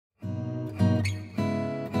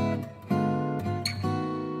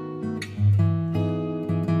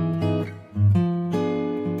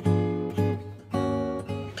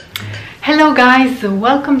Hello guys,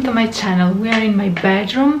 welcome to my channel. We are in my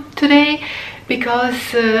bedroom today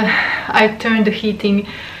because I turned the heating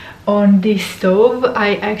on this stove.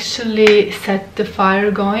 I actually set the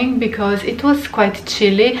fire going because it was quite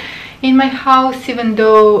chilly in my house, even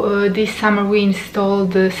though this summer we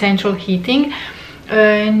installed the central heating.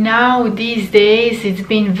 Now these days it's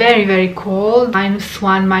been very cold,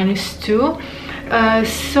 -1, -2,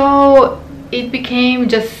 so it became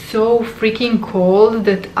just so freaking cold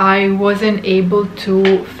that I wasn't able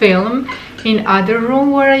to film in other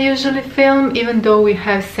room where I usually film, even though we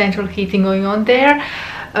have central heating going on there.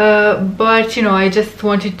 But you know, I just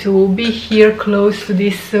wanted to be here close to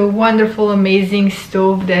this wonderful, amazing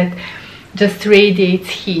stove that just radiates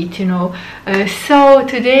heat, you know. So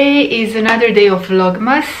today is another day of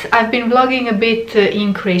Vlogmas. I've been vlogging a bit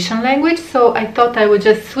in Croatian language, so I thought I would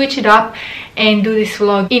just switch it up and do this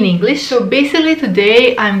vlog in English. So basically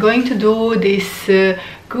today I'm going to do this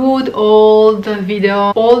good old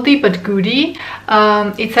video, oldie but goodie.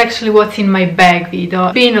 It's actually what's in my bag video.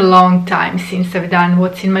 It's been a long time since I've done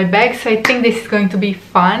what's in my bag, so I think this is going to be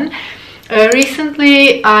fun.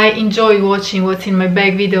 Recently I enjoy watching what's in my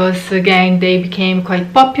bag videos again. They became quite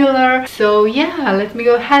popular, so yeah, let me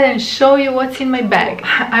go ahead and show you what's in my bag.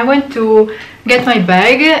 I went to get my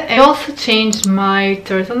bag. I also changed my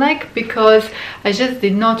turtleneck because I just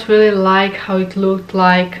did not really like how it looked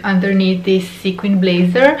like underneath this sequin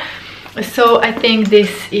blazer. So I think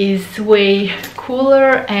this is way cooler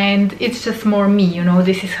and it's just more me, you know.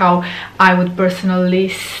 This is how I would personally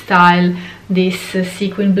style this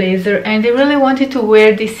sequin blazer, and I really wanted to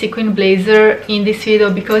wear this sequin blazer in this video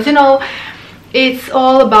because, you know, it's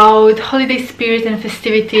all about holiday spirit and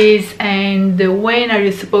festivities, and when are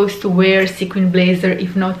you supposed to wear sequin blazer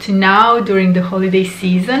if not now during the holiday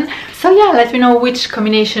season. So yeah, let me know which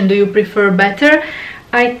combination do you prefer better.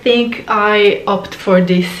 I think I opt for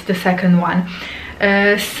this, the second one.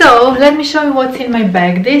 So let me show you what's in my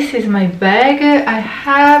bag. This is my bag. I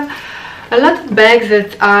have a lot of bags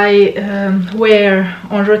that I wear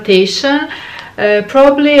on rotation.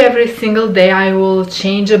 Probably every single day I will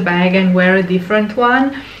change a bag and wear a different one.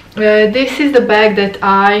 This is the bag that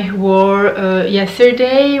I wore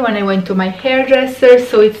yesterday when I went to my hairdresser,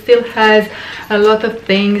 so it still has a lot of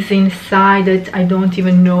things inside that I don't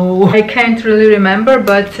even know. I can't really remember,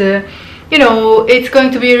 but you know, it's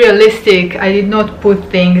going to be realistic. I did not put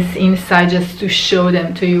things inside just to show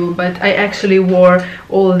them to you, but I actually wore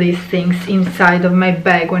all these things inside of my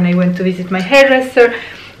bag when I went to visit my hairdresser.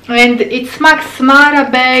 And it's Max Mara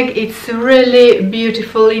bag. It's really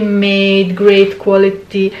beautifully made, great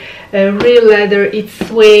quality, real leather. It's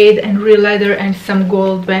suede and real leather and some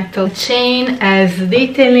gold metal chain as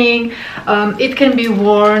detailing. It can be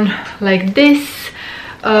worn like this,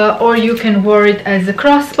 or you can wear it as a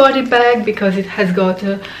crossbody bag because it has got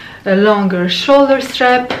a longer shoulder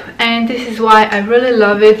strap, and this is why I really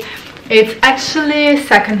love it. It's actually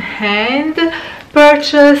second-hand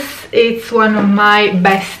purchase. It's one of my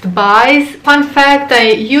best buys. Fun fact, I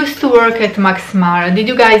used to work at Max Mara. Did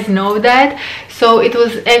you guys know that? So it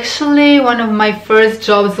was actually one of my first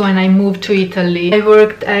jobs when I moved to Italy. I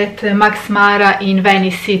worked at Max Mara in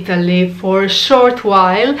Venice, Italy for a short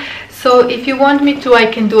while. So if you want me to, I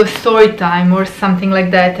can do a story time or something like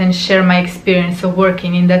that and share my experience of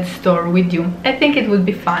working in that store with you. I think it would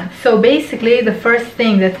be fun. So basically the first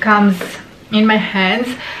thing that comes in my hands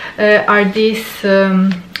are these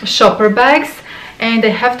shopper bags, and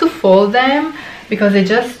I have to fold them because I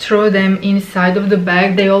just throw them inside of the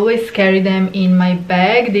bag. They always carry them in my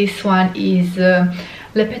bag. This one is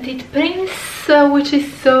Le Petit Prince, which is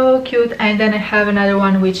so cute, and then I have another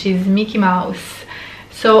one which is Mickey Mouse.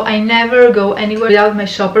 So I never go anywhere without my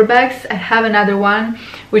shopper bags. I have another one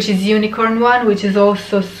which is unicorn one, which is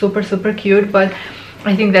also super cute, but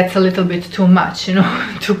I think that's a little bit too much, you know,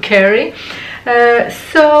 to carry.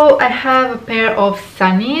 So I have a pair of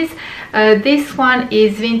sunnies. This one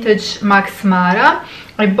is vintage Max Mara.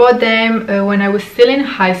 I bought them when I was still in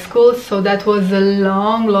high school, so that was a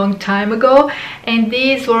long time ago, and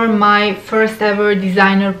these were my first ever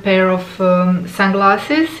designer pair of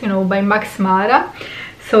sunglasses, you know, by Max Mara.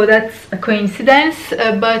 So that's a coincidence,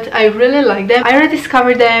 but I really like them. I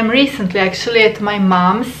rediscovered them recently actually at my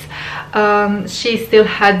mom's. She still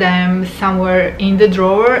had them somewhere in the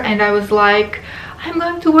drawer, and I was like, I'm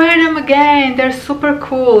going to wear them again, they're super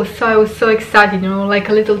cool. So I was so excited, you know, like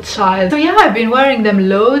a little child. So yeah, I've been wearing them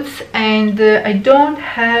loads, and I don't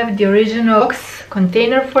have the original box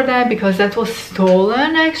container for them because that was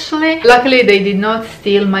stolen actually. Luckily they did not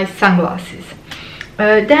steal my sunglasses.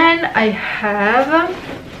 Then I have,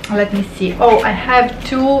 let me see, oh, I have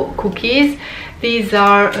two cookies. These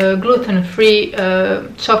are gluten-free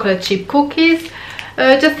chocolate chip cookies,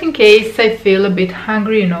 just in case I feel a bit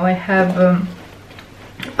hungry, you know, I have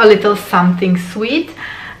a little something sweet.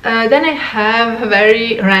 Then I have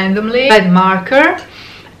very randomly red marker,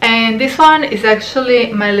 and this one is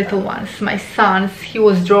actually my little one's, my son's. He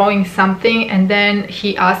was drawing something and then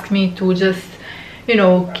he asked me to just, you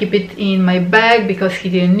know, keep it in my bag because he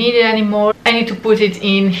didn't need it anymore. I need to put it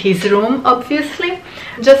in his room, obviously.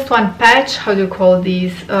 Just one patch, how do you call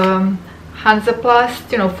these?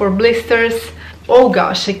 Hansaplast, you know, for blisters. Oh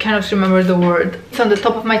gosh, I cannot remember the word. It's on the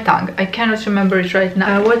top of my tongue. I cannot remember it right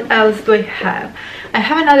now. What else do I have? I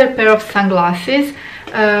have another pair of sunglasses,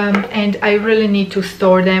 and I really need to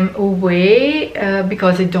store them away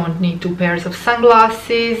because I don't need two pairs of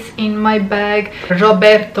sunglasses in my bag.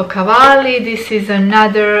 Roberto Cavalli, this is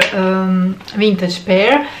another vintage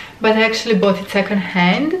pair, but I actually bought it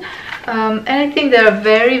second-hand. And I think they are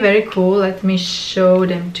very, very cool. Let me show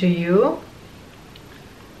them to you.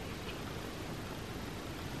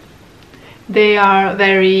 They are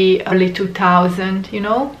very early 2000, you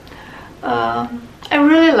know. I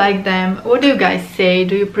really like them. What do you guys say?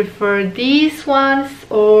 Do you prefer these ones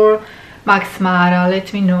or Max Mara?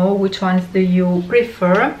 Let me know which ones do you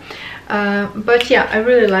prefer. But yeah, I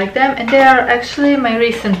really like them, and they are actually my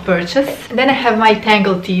recent purchase. Then I have my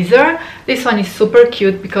Tangle Teaser. This one is super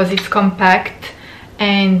cute because it's compact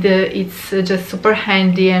and it's just super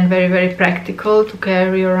handy and very, very practical to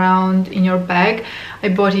carry around in your bag. I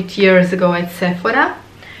bought it years ago at Sephora.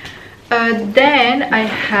 Then I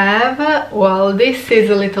have, well, this is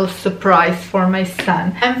a little surprise for my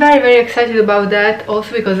son. I'm very, very excited about that,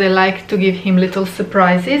 also because I like to give him little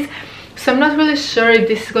surprises. So I'm not really sure if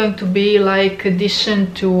this is going to be like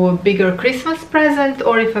addition to a bigger Christmas present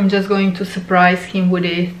or if I'm just going to surprise him with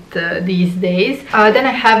it these days. Then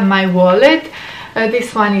I have my wallet.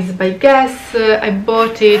 This one is by Guess. I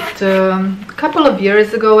bought it a couple of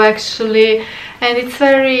years ago actually, and it's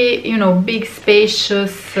very, you know, big,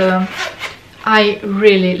 spacious. I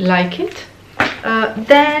really like it.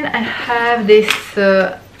 Then I have this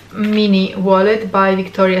mini wallet by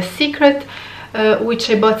Victoria's Secret, which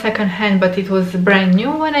I bought second-hand, but it was brand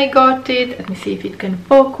new when I got it. Let me see if it can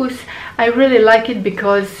focus. I really like it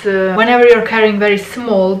because whenever you're carrying very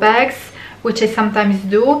small bags, which I sometimes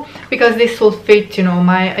do, because this will fit, you know,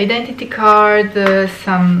 my identity card,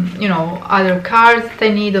 some, you know, other cards that I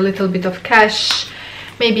need, a little bit of cash,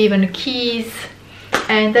 maybe even keys,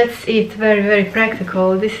 and that's it. Very, very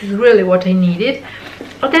practical. This is really what I needed.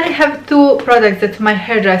 But then I have two products that my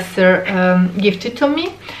hairdresser gifted to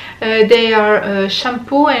me. They are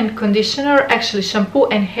shampoo and conditioner, actually shampoo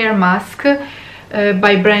and hair mask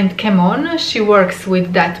by brand Kemon. She works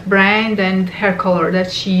with that brand, and hair color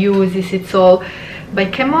that she uses, it's all by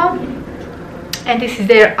Kemon. And this is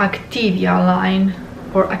their Activia line,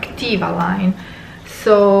 or Activa line.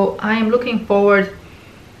 So I'm looking forward.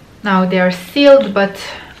 Now they are sealed, but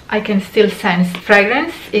I can still sense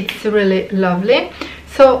fragrance. It's really lovely.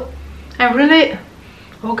 So I'm really,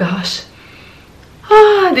 oh gosh,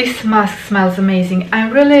 this mask smells amazing.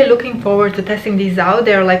 I'm really looking forward to testing these out.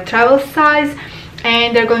 They're like travel size,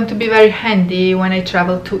 and they're going to be very handy when I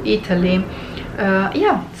travel to Italy.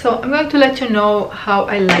 Yeah, so I'm going to let you know how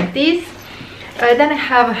I like these. Then I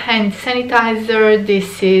have a hand sanitizer.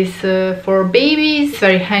 This is for babies. It's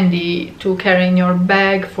very handy to carry in your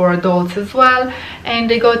bag, for adults as well.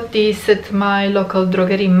 And I got this at my local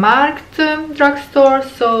Drogerie Markt drugstore,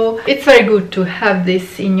 so it's very good to have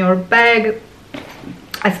this in your bag,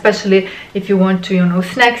 especially if you want to, you know,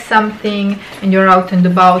 snack something and you're out and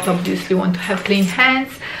about. Obviously you want to have clean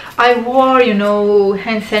hands. I wore, you know,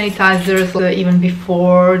 hand sanitizers even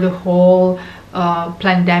before the whole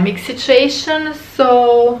pandemic situation,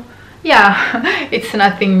 so yeah, it's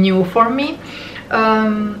nothing new for me.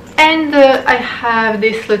 And I have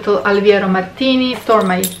this little Alviero Martini. Store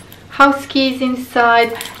my house keys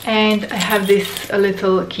inside, and I have this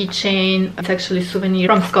little keychain. It's actually a souvenir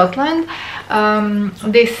from Scotland.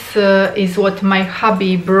 This is what my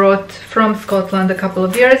hubby brought from Scotland a couple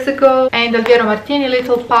of years ago. And Alviero Martini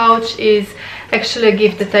little pouch is actually a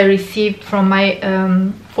gift that I received from my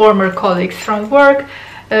former colleagues from work.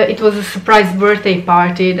 It was a surprise birthday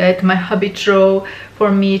party that my hubby threw for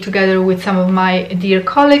me together with some of my dear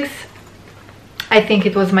colleagues. I think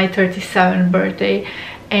it was my 37th birthday.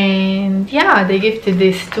 And yeah, they gifted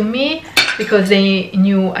this to me because they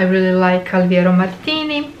knew I really like Alviero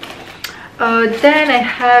Martini. Then I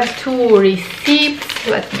have two receipts,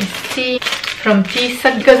 let me see, from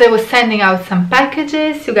Tisa, because I was sending out some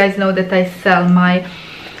packages. You guys know that I sell my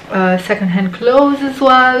second-hand clothes as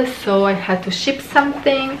well, so I had to ship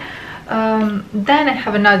something. Then I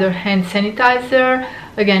have another hand sanitizer,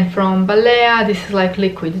 again from Balea. This is like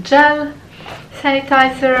liquid gel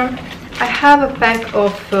sanitizer. I have a pack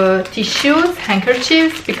of tissues,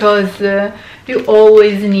 handkerchiefs, because you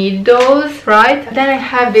always need those, right? Then I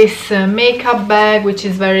have this makeup bag, which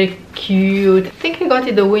is very cute. I think I got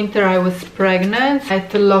it the winter I was pregnant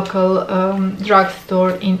at the local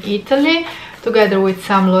drugstore in Italy, together with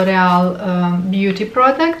some L'Oreal beauty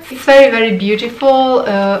products. It's very, very beautiful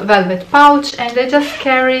velvet pouch, and I just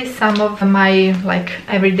carry some of my like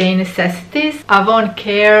everyday necessities. Avon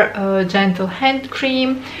Care Gentle Hand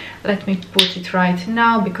Cream. Let me put it right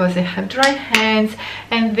now because I have dry hands,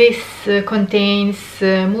 and this contains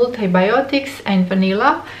multibiotics and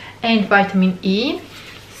vanilla and vitamin E,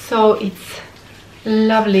 so it's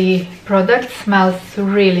lovely product, smells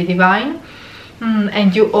really divine.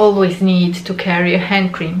 And you always need to carry a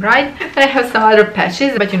hand cream, right? And I have some other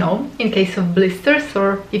patches, but you know, in case of blisters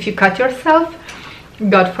or if you cut yourself,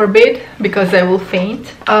 God forbid, because I will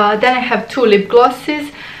faint. Then I have two lip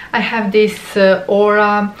glosses. I have this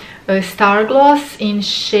Aura Star Gloss in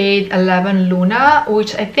shade 11 Luna,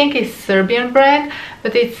 which I think is Serbian brand,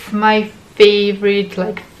 but it's my favorite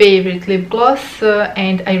lip gloss,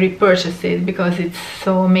 and I repurchased it because it's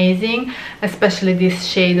so amazing, especially this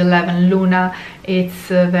shade 11 Luna. It's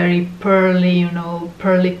very pearly, you know,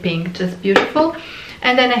 pearly pink, just beautiful.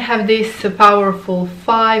 And then I have this Powerful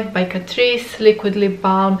 5 by Catrice liquid lip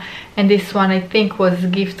balm, and this one I think was a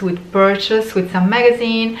gift with purchase with some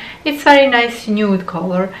magazine. It's very nice nude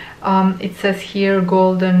color. It says here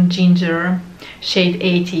golden ginger shade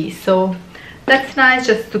 80, so that's nice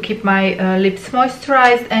just to keep my lips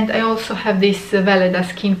moisturized. And I also have this Veleda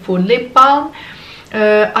Skin Food lip balm.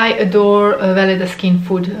 I adore Veleda Skin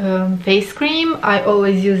Food face cream. I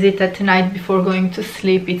always use it at night before going to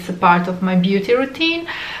sleep. It's a part of my beauty routine.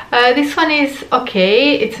 This one is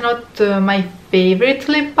okay. It's not my favorite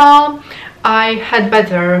lip balm. I had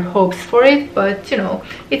better hopes for it, but you know,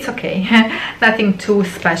 it's okay. Nothing too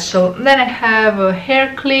special. Then I have a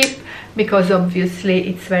hair clip, because obviously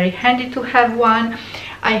it's very handy to have one.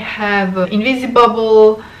 I have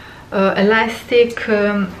Invisibubble elastic,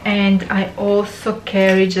 and I also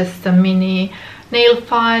carry just a mini nail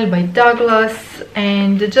file by Douglas,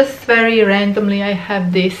 and just very randomly I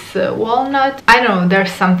have this walnut. I don't know,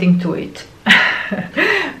 there's something to it.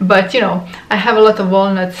 But you know, I have a lot of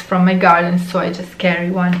walnuts from my garden, so I just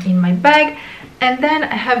carry one in my bag. And then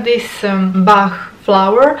I have this Bach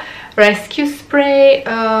Flower Rescue Spray.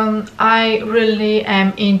 I really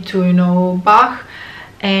am into, you know, Bach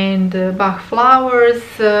and Bach flowers.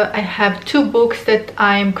 I have two books that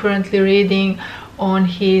I'm currently reading on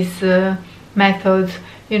his method,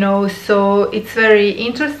 you know, so it's very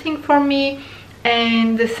interesting for me.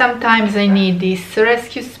 And sometimes I need this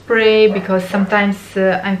rescue spray because sometimes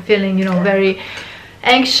I'm feeling, you know, very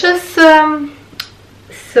anxious.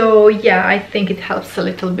 So yeah, I think it helps a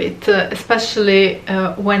little bit, especially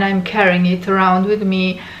when I'm carrying it around with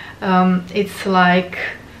me. It's like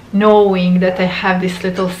knowing that I have this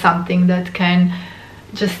little something that can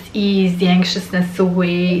just ease the anxiousness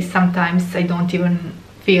away. Sometimes I don't even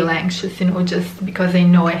feel anxious, you know, just because I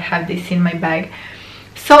know I have this in my bag.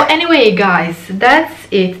 So anyway guys, that's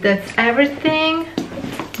it. That's everything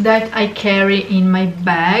that I carry in my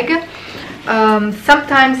bag.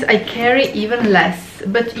 Sometimes I carry even less,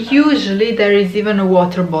 but usually there is even a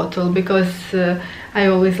water bottle, because I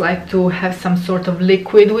always like to have some sort of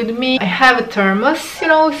liquid with me. I have a thermos, you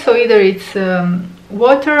know, so either it's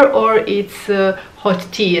water or it's hot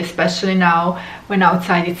tea, especially now when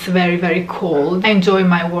outside it's very, very cold. I enjoy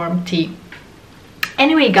my warm tea.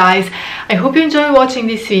 Anyway guys, I hope you enjoy watching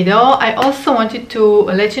this video. I also wanted to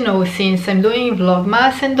let you know, since I'm doing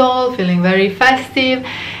Vlogmas and all, feeling very festive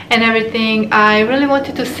and everything, I really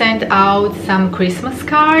wanted to send out some Christmas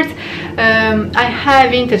cards. I have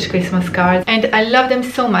vintage Christmas cards and I love them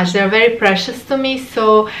so much. They're very precious to me,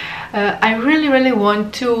 so I really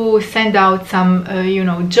want to send out some you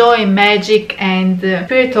know, joy, magic and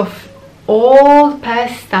spirit of old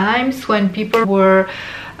past times when people were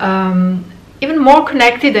even more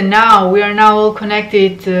connected than now. We are now all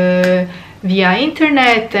connected via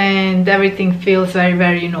internet, and everything feels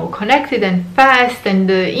very, you know, connected and fast and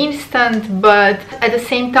instant, but at the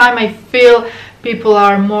same time I feel people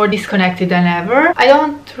are more disconnected than ever. I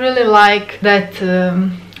don't really like that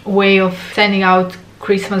way of sending out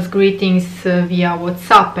Christmas greetings via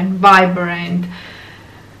WhatsApp and Viber and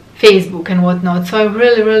Facebook and whatnot. So I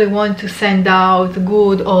really want to send out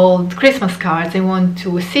good old Christmas cards. I want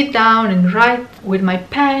to sit down and write with my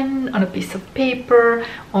pen on a piece of paper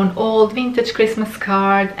on old vintage Christmas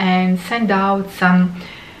card and send out some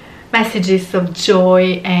messages of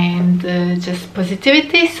joy and just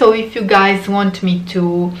positivity. So if you guys want me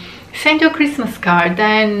to send you a Christmas card,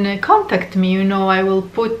 then contact me. You know, I will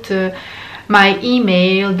put my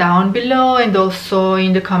email down below, and also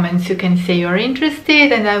in the comments you can say you're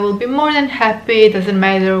interested, and I will be more than happy. It doesn't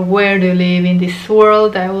matter where you live in this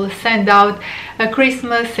world, I will send out a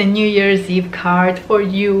Christmas and New Year's Eve card for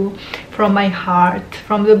you from my heart,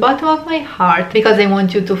 from the bottom of my heart, because I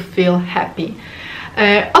want you to feel happy.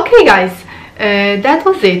 Okay guys, that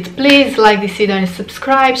was it. Please like this video and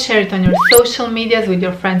subscribe, share it on your social medias with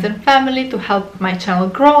your friends and family to help my channel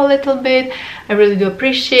grow a little bit. I really do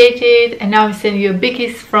appreciate it. And now I'm sending you a big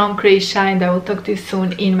kiss from Croatia, and I will talk to you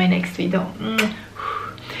soon in my next video.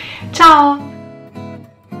 Ciao!